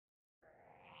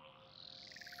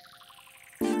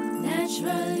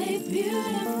Naturally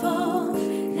beautiful,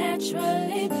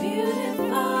 naturally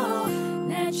beautiful,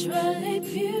 naturally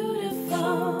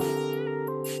beautiful,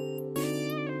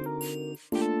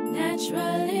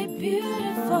 naturally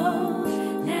beautiful,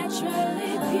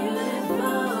 naturally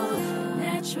beautiful,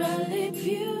 naturally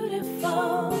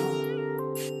beautiful.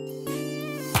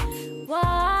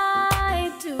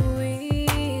 Why do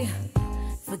we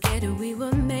forget who we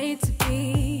were made to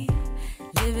be?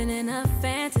 Living in a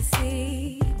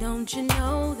fantasy. Don't you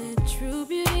know that true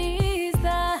beauty is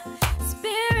the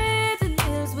spirit that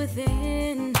lives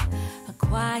within? A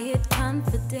quiet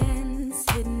confidence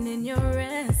hidden in your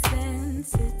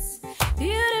essence. It's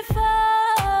beautiful.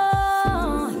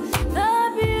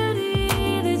 The beauty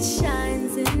that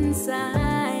shines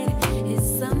inside is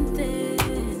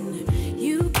something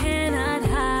you cannot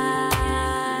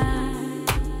hide.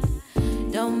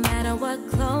 Don't matter what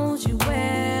clothes you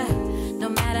wear, no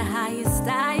matter how you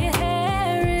style your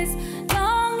hair, as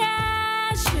long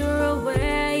as you're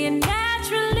aware you're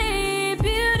naturally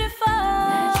beautiful.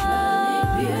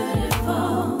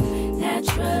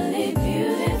 Naturally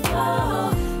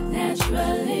beautiful,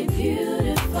 naturally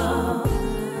beautiful,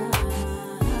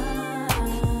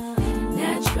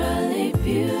 naturally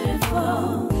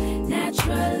beautiful,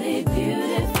 naturally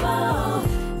beautiful,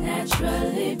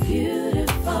 naturally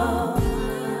beautiful.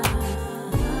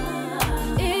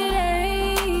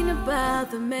 About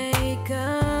the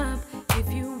makeup,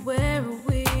 if you wear a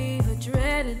weave or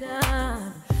dread it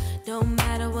up, don't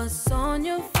matter what's on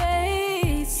your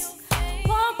face,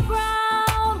 walk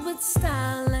proud with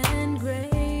style and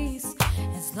grace,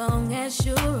 as long as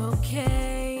you're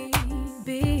okay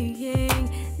being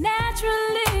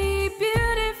naturally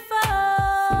beautiful.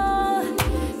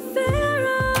 Fair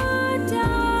or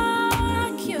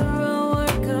dark, you're a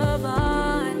work of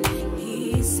art.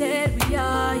 He said we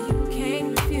are, you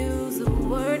can't refuse the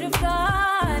word of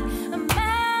God. A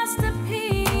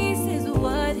masterpiece is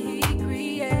what he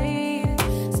created.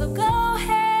 So go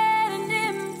ahead and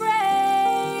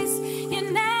embrace.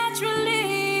 You're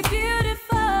naturally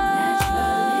beautiful.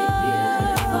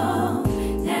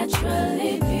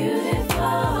 Naturally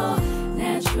beautiful.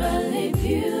 Naturally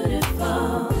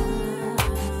beautiful.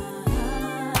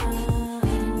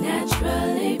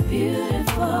 Naturally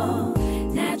beautiful.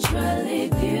 Naturally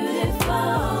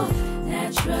beautiful.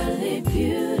 Naturally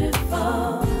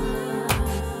beautiful.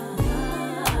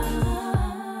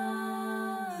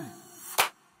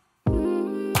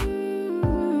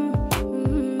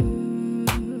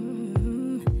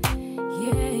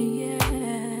 Yeah,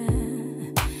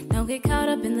 yeah. Don't get caught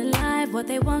up in the life, what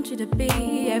they want you to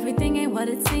be. Everything ain't what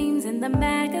it seems in the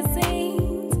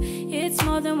magazines. It's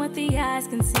more than what the eyes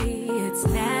can see. It's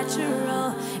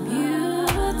natural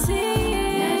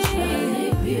beauty.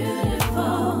 Naturally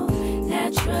beautiful.